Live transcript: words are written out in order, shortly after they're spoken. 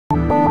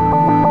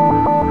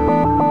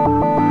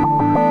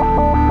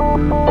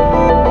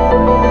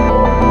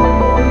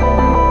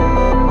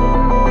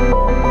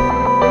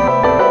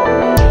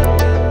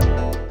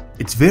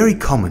very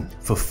common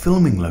for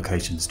filming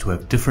locations to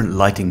have different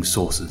lighting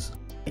sources.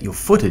 Your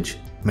footage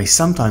may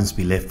sometimes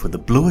be left with a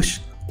bluish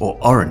or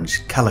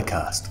orange color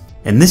cast.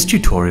 In this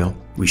tutorial,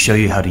 we show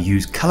you how to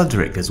use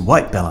ColorDirector's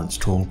white balance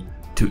tool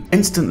to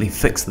instantly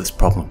fix this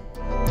problem.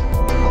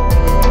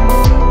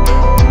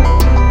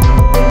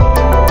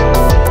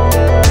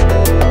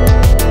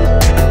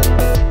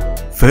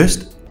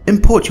 First,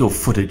 import your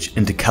footage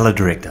into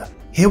ColorDirector.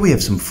 Here we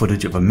have some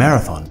footage of a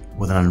marathon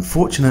with an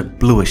unfortunate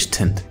bluish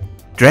tint.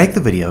 Drag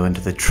the video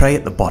into the tray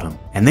at the bottom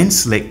and then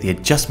select the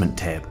Adjustment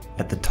tab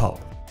at the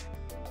top.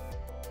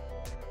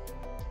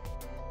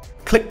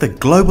 Click the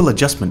Global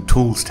Adjustment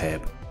Tools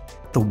tab,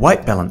 the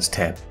White Balance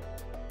tab.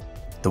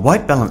 The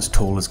White Balance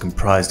tool is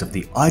comprised of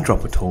the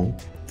eyedropper tool,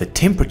 the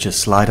temperature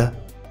slider,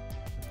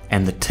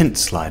 and the tint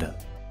slider.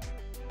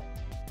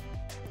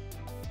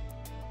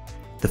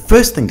 The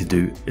first thing to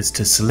do is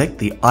to select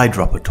the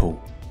eyedropper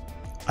tool.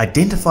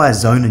 Identify a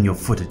zone in your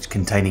footage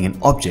containing an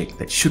object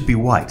that should be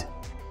white,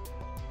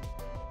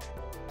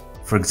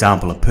 for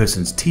example a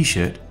person's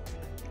t-shirt,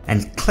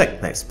 and click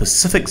that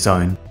specific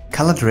zone.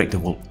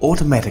 ColorDirector will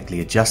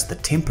automatically adjust the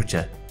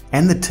temperature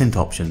and the tint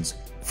options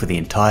for the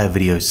entire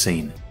video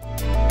scene.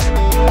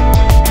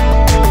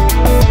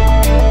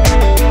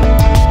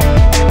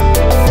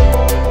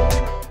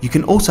 You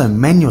can also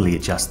manually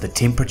adjust the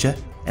temperature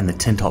and the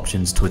tint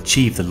options to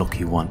achieve the look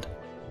you want.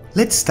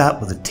 Let's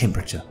start with the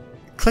temperature.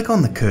 Click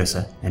on the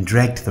cursor and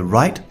drag to the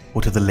right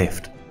or to the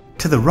left.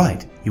 To the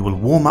right, you will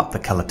warm up the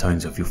color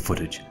tones of your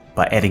footage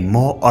by adding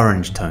more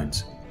orange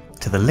tones.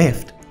 To the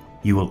left,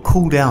 you will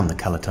cool down the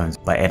color tones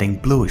by adding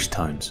bluish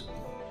tones.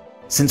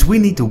 Since we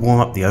need to warm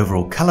up the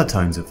overall color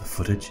tones of the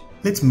footage,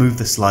 let's move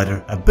the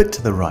slider a bit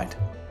to the right.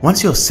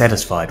 Once you're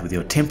satisfied with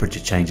your temperature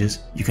changes,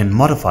 you can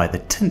modify the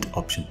tint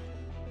option.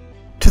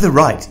 To the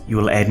right, you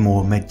will add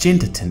more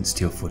magenta tints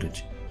to your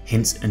footage,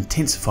 hence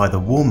intensify the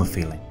warmer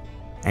feeling.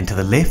 And to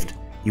the left,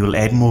 you will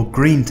add more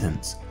green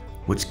tints,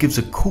 which gives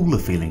a cooler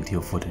feeling to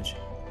your footage.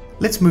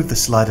 Let's move the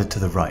slider to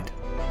the right.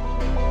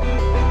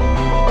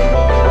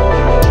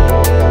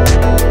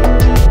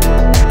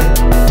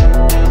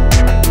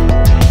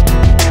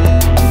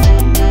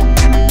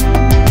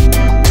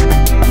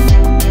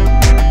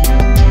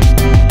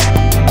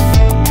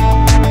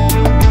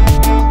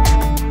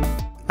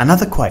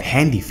 Another quite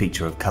handy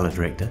feature of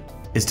ColorDirector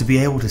is to be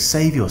able to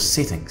save your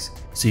settings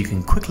so you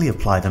can quickly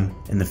apply them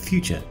in the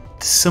future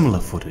to similar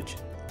footage.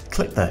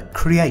 Click the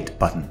Create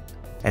button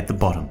at the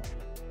bottom.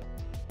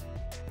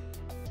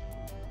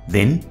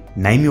 Then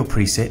name your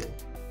preset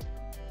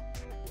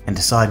and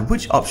decide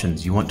which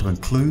options you want to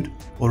include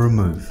or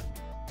remove.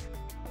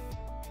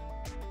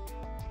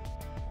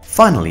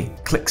 Finally,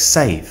 click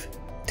Save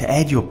to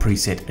add your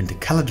preset into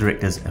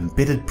ColorDirector's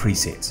embedded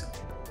presets,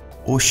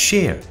 or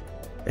Share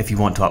if you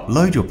want to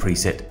upload your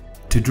preset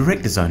to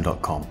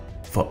directorzone.com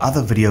for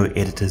other video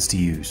editors to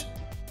use.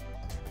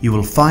 You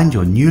will find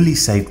your newly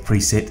saved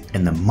preset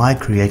in the My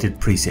Created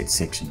Presets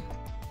section.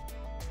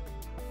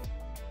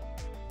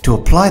 To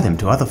apply them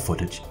to other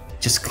footage,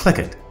 just click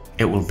it.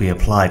 It will be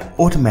applied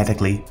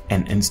automatically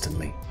and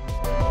instantly.